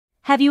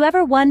Have you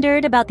ever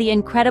wondered about the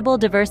incredible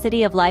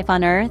diversity of life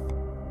on Earth?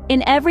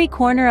 In every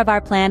corner of our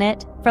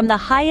planet, from the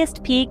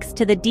highest peaks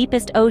to the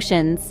deepest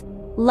oceans,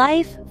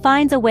 life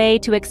finds a way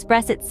to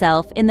express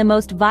itself in the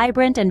most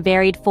vibrant and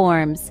varied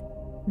forms.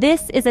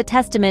 This is a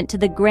testament to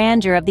the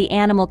grandeur of the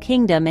animal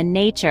kingdom and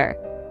nature.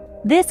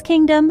 This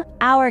kingdom,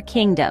 our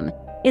kingdom,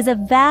 is a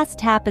vast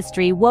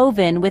tapestry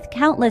woven with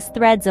countless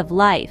threads of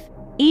life,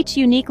 each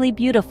uniquely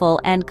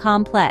beautiful and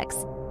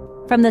complex.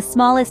 From the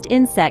smallest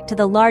insect to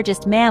the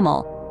largest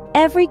mammal,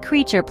 every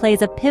creature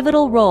plays a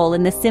pivotal role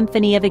in the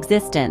symphony of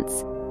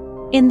existence.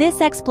 In this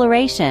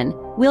exploration,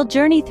 we'll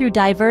journey through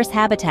diverse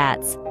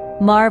habitats,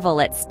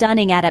 marvel at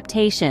stunning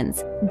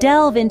adaptations,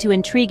 delve into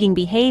intriguing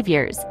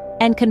behaviors,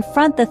 and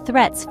confront the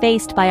threats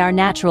faced by our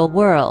natural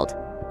world.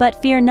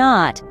 But fear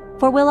not,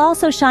 for we'll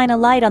also shine a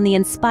light on the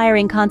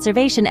inspiring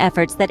conservation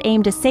efforts that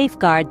aim to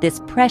safeguard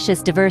this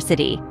precious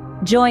diversity.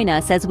 Join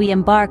us as we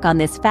embark on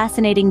this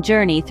fascinating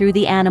journey through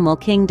the animal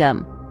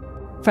kingdom.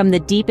 From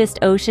the deepest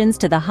oceans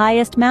to the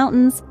highest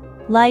mountains,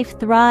 life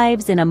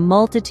thrives in a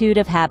multitude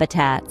of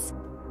habitats.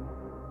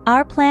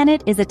 Our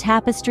planet is a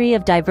tapestry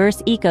of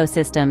diverse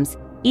ecosystems,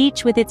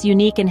 each with its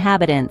unique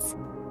inhabitants.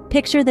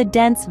 Picture the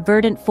dense,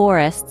 verdant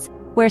forests,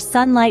 where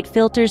sunlight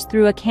filters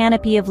through a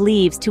canopy of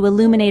leaves to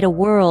illuminate a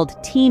world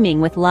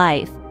teeming with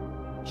life.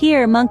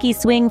 Here, monkeys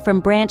swing from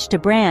branch to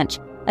branch,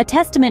 a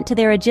testament to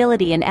their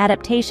agility and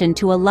adaptation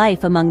to a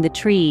life among the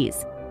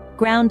trees.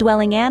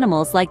 Ground-dwelling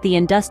animals like the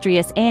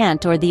industrious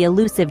ant or the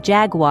elusive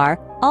jaguar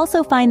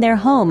also find their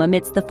home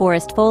amidst the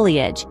forest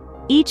foliage,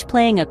 each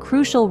playing a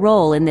crucial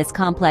role in this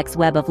complex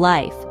web of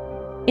life.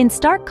 In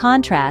stark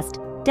contrast,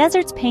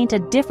 deserts paint a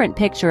different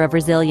picture of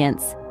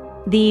resilience.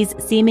 These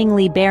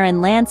seemingly barren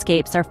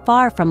landscapes are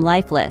far from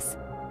lifeless.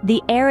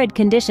 The arid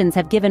conditions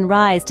have given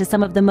rise to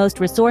some of the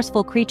most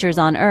resourceful creatures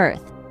on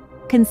Earth.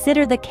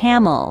 Consider the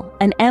camel,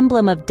 an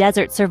emblem of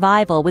desert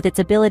survival with its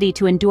ability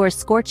to endure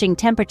scorching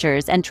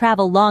temperatures and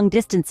travel long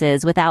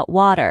distances without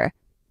water.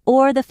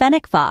 Or the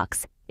fennec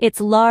fox,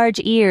 its large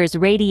ears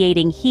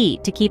radiating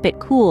heat to keep it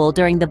cool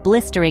during the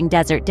blistering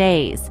desert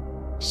days.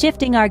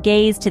 Shifting our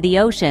gaze to the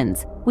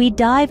oceans, we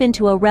dive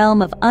into a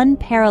realm of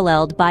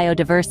unparalleled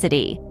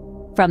biodiversity.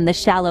 From the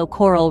shallow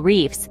coral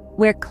reefs,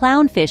 where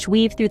clownfish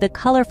weave through the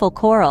colorful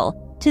coral,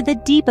 to the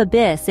deep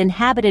abyss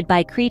inhabited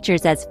by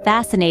creatures as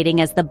fascinating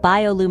as the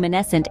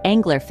bioluminescent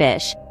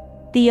anglerfish,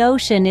 the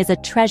ocean is a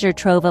treasure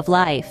trove of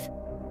life.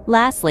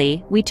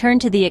 Lastly, we turn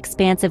to the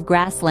expansive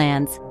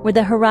grasslands, where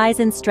the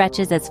horizon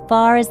stretches as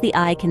far as the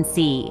eye can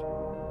see.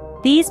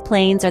 These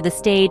plains are the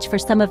stage for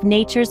some of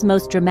nature's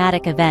most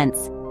dramatic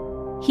events.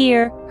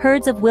 Here,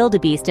 herds of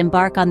wildebeest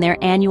embark on their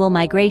annual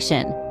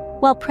migration,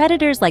 while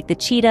predators like the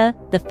cheetah,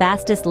 the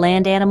fastest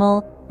land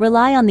animal,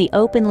 rely on the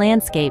open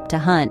landscape to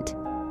hunt.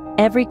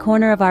 Every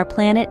corner of our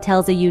planet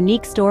tells a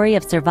unique story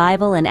of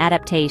survival and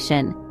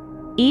adaptation.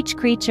 Each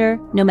creature,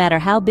 no matter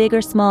how big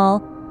or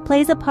small,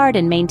 plays a part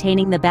in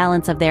maintaining the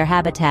balance of their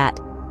habitat,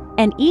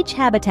 and each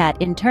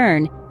habitat, in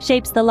turn,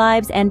 shapes the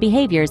lives and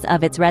behaviors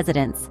of its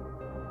residents.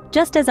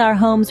 Just as our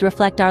homes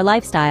reflect our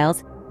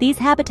lifestyles, these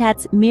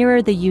habitats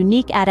mirror the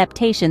unique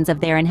adaptations of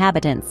their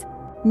inhabitants.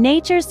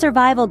 Nature's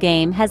survival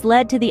game has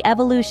led to the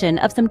evolution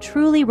of some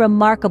truly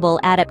remarkable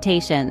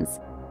adaptations.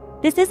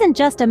 This isn't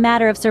just a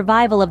matter of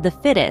survival of the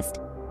fittest,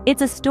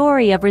 it's a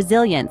story of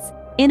resilience,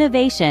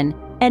 innovation,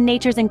 and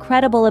nature's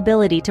incredible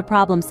ability to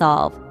problem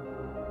solve.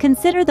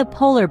 Consider the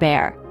polar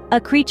bear, a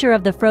creature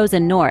of the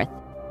frozen north.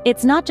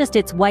 It's not just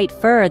its white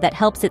fur that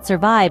helps it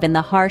survive in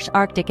the harsh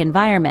Arctic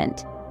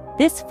environment.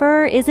 This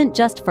fur isn't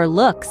just for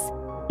looks,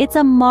 it's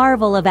a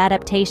marvel of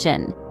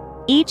adaptation.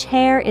 Each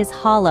hair is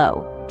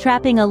hollow,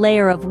 trapping a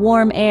layer of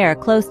warm air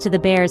close to the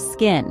bear's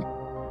skin.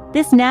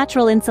 This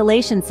natural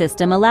insulation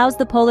system allows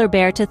the polar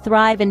bear to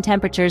thrive in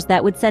temperatures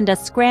that would send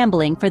us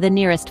scrambling for the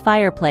nearest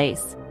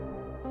fireplace.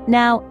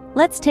 Now,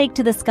 let's take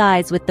to the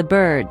skies with the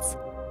birds.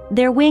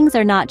 Their wings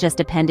are not just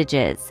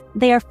appendages,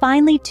 they are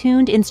finely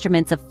tuned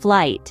instruments of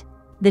flight.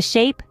 The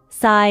shape,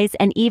 size,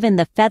 and even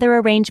the feather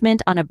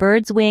arrangement on a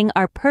bird's wing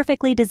are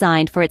perfectly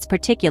designed for its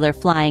particular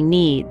flying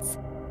needs.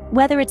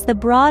 Whether it's the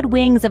broad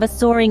wings of a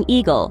soaring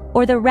eagle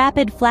or the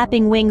rapid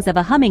flapping wings of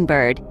a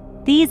hummingbird,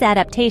 these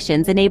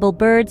adaptations enable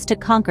birds to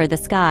conquer the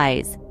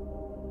skies.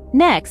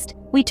 Next,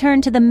 we turn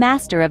to the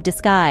master of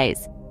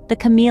disguise, the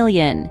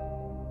chameleon.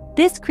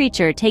 This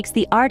creature takes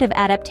the art of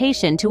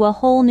adaptation to a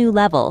whole new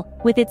level,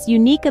 with its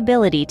unique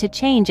ability to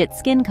change its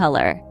skin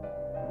color.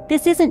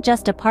 This isn't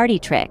just a party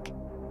trick.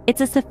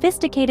 It's a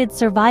sophisticated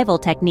survival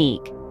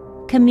technique.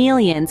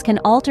 Chameleons can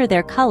alter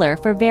their color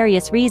for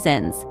various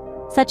reasons,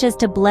 such as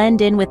to blend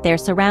in with their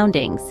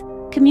surroundings,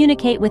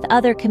 communicate with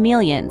other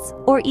chameleons,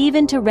 or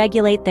even to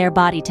regulate their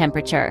body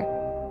temperature.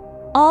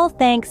 All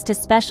thanks to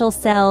special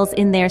cells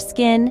in their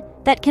skin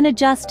that can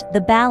adjust the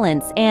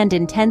balance and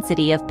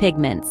intensity of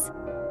pigments.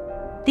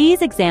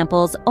 These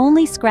examples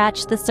only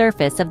scratch the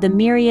surface of the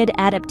myriad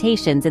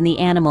adaptations in the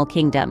animal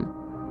kingdom.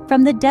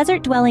 From the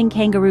desert-dwelling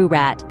kangaroo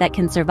rat that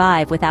can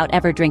survive without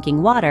ever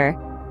drinking water,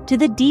 to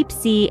the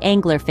deep-sea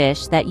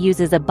anglerfish that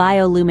uses a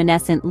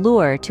bioluminescent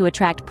lure to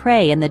attract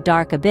prey in the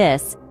dark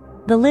abyss,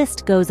 The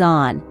list goes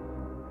on.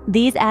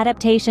 These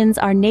adaptations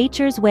are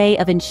nature's way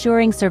of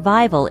ensuring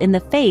survival in the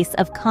face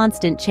of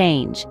constant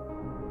change.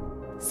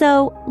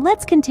 So,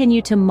 let's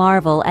continue to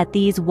marvel at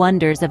these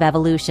wonders of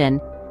evolution.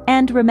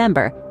 And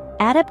remember,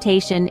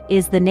 adaptation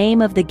is the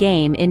name of the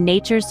game in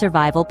nature's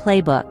survival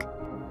playbook.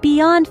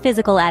 Beyond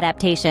physical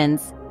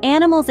adaptations,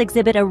 animals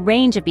exhibit a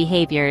range of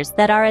behaviors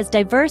that are as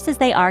diverse as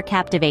they are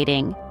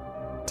captivating.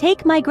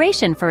 Take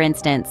migration, for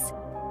instance.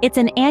 It's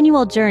an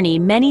annual journey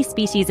many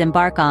species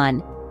embark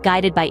on,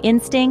 guided by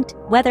instinct,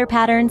 weather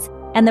patterns,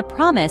 and the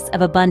promise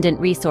of abundant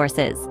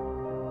resources.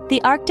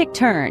 The Arctic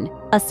tern,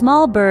 a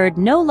small bird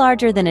no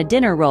larger than a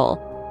dinner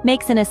roll,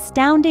 makes an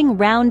astounding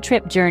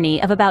round-trip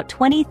journey of about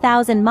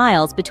 20,000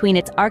 miles between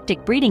its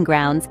Arctic breeding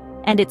grounds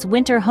and its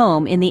winter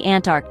home in the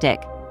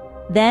Antarctic.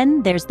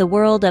 Then there's the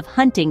world of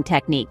hunting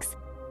techniques.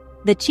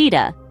 The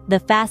cheetah, the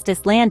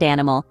fastest land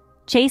animal,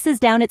 chases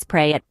down its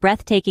prey at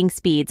breathtaking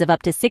speeds of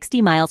up to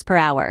 60 miles per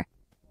hour.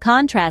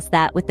 Contrast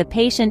that with the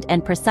patient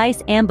and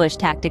precise ambush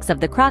tactics of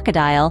the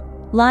crocodile,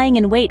 lying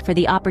in wait for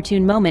the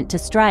opportune moment to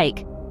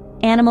strike.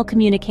 Animal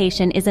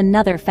communication is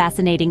another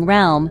fascinating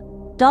realm.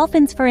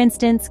 Dolphins, for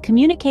instance,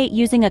 communicate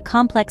using a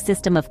complex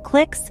system of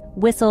clicks,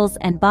 whistles,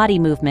 and body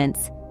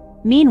movements.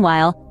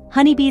 Meanwhile,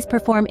 honeybees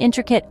perform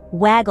intricate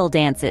waggle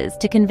dances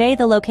to convey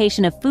the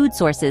location of food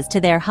sources to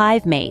their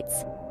hive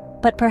mates.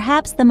 But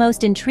perhaps the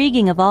most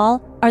intriguing of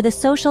all are the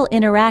social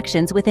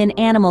interactions within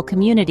animal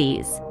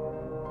communities.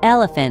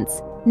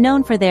 Elephants,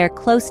 known for their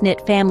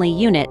close-knit family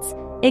units,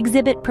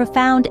 exhibit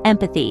profound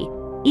empathy,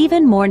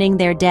 even mourning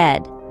their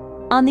dead.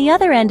 On the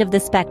other end of the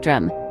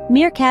spectrum,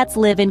 meerkats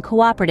live in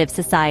cooperative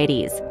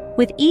societies,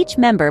 with each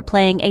member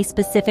playing a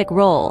specific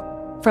role,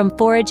 from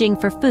foraging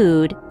for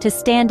food to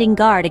standing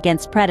guard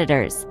against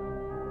predators.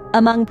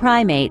 Among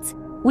primates,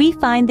 we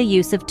find the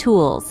use of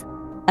tools,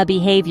 a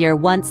behavior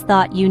once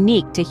thought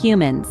unique to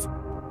humans.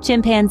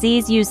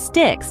 Chimpanzees use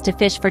sticks to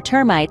fish for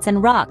termites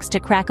and rocks to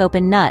crack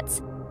open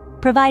nuts,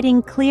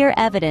 providing clear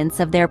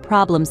evidence of their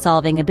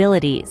problem-solving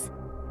abilities.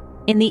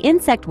 In the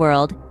insect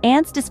world,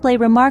 ants display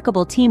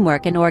remarkable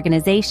teamwork and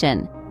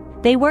organization.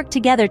 They work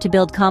together to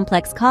build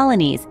complex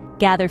colonies,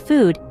 gather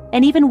food,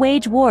 and even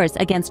wage wars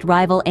against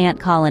rival ant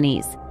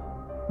colonies.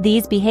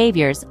 These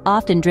behaviors,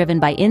 often driven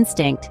by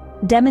instinct,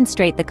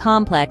 demonstrate the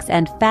complex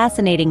and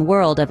fascinating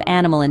world of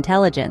animal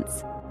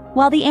intelligence.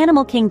 While the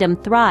animal kingdom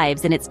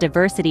thrives in its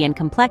diversity and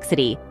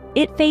complexity,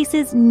 it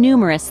faces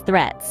numerous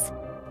threats.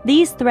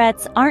 These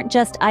threats aren't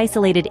just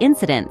isolated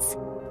incidents.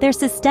 They're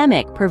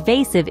systemic,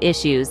 pervasive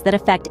issues that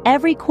affect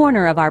every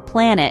corner of our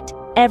planet,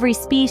 every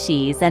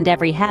species, and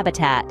every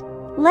habitat.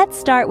 Let's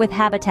start with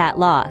habitat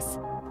loss.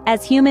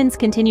 As humans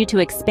continue to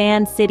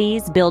expand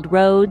cities, build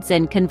roads,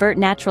 and convert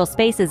natural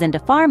spaces into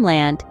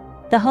farmland,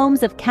 the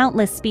homes of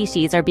countless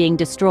species are being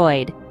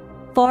destroyed.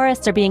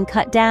 Forests are being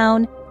cut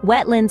down,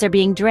 wetlands are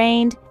being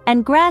drained,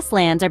 and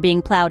grasslands are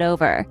being plowed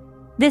over.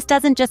 This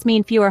doesn't just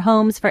mean fewer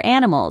homes for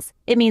animals.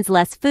 It means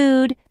less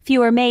food,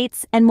 fewer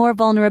mates, and more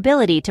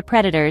vulnerability to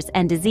predators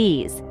and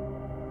disease.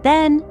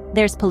 Then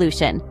there's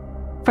pollution.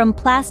 From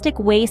plastic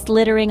waste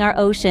littering our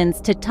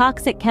oceans to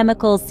toxic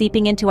chemicals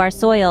seeping into our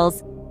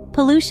soils,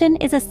 pollution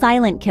is a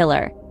silent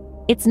killer.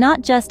 It's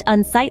not just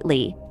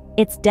unsightly,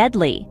 it's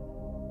deadly.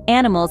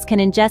 Animals can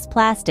ingest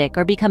plastic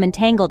or become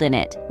entangled in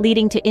it,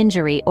 leading to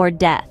injury or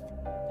death.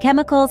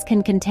 Chemicals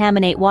can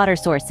contaminate water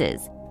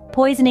sources,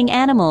 poisoning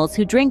animals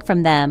who drink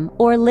from them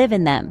or live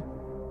in them.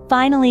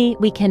 Finally,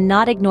 we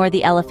cannot ignore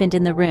the elephant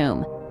in the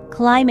room: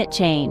 climate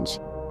change.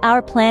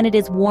 Our planet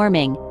is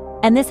warming,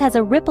 and this has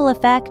a ripple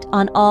effect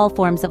on all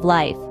forms of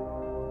life.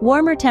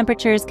 Warmer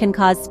temperatures can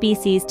cause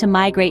species to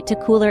migrate to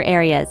cooler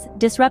areas,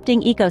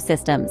 disrupting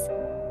ecosystems.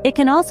 It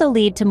can also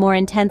lead to more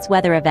intense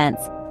weather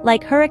events,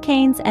 like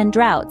hurricanes and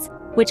droughts,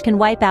 which can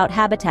wipe out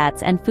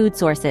habitats and food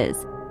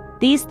sources.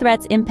 These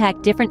threats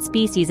impact different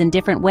species in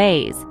different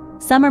ways.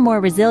 Some are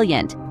more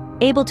resilient,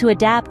 able to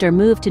adapt or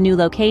move to new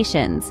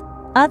locations.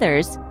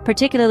 Others,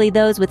 particularly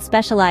those with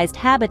specialized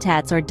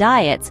habitats or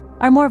diets,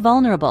 are more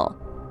vulnerable.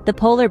 The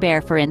polar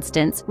bear, for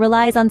instance,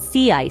 relies on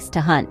sea ice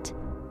to hunt.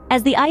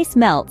 As the ice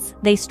melts,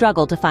 they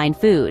struggle to find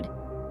food.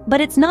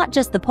 But it's not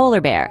just the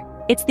polar bear.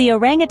 It's the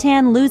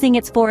orangutan losing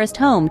its forest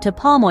home to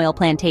palm oil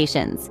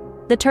plantations,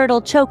 the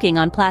turtle choking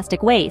on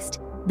plastic waste,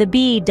 the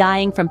bee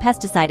dying from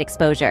pesticide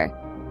exposure.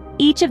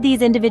 Each of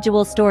these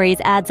individual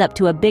stories adds up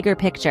to a bigger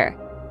picture,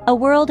 a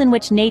world in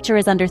which nature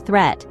is under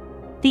threat.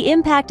 The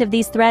impact of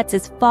these threats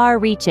is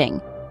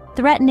far-reaching,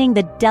 threatening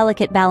the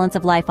delicate balance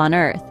of life on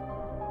Earth.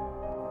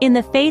 In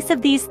the face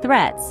of these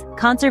threats,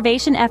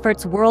 conservation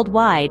efforts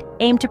worldwide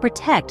aim to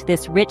protect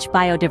this rich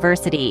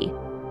biodiversity.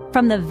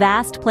 From the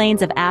vast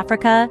plains of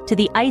Africa to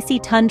the icy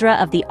tundra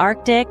of the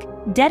Arctic,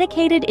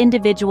 dedicated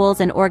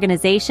individuals and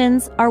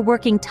organizations are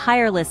working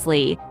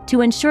tirelessly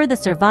to ensure the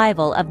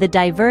survival of the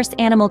diverse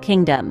animal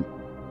kingdom.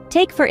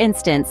 Take, for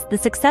instance, the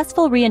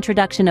successful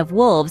reintroduction of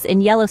wolves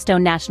in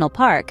Yellowstone National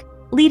Park,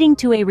 leading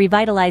to a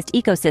revitalized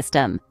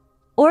ecosystem.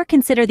 Or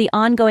consider the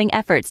ongoing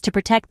efforts to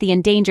protect the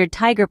endangered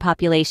tiger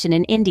population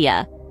in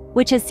India,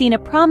 which has seen a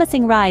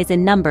promising rise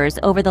in numbers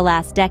over the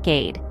last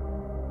decade.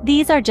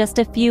 These are just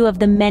a few of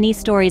the many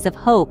stories of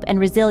hope and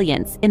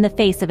resilience in the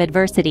face of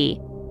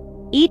adversity.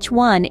 Each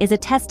one is a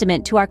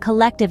testament to our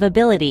collective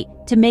ability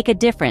to make a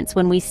difference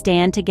when we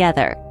stand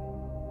together.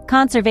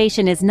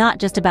 Conservation is not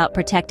just about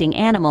protecting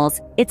animals,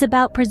 it's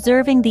about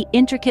preserving the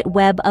intricate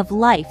web of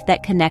life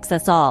that connects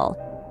us all.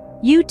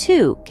 You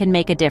too can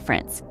make a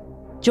difference.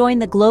 Join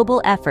the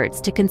global efforts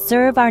to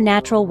conserve our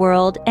natural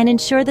world and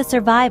ensure the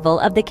survival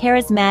of the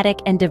charismatic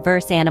and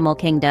diverse animal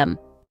kingdom.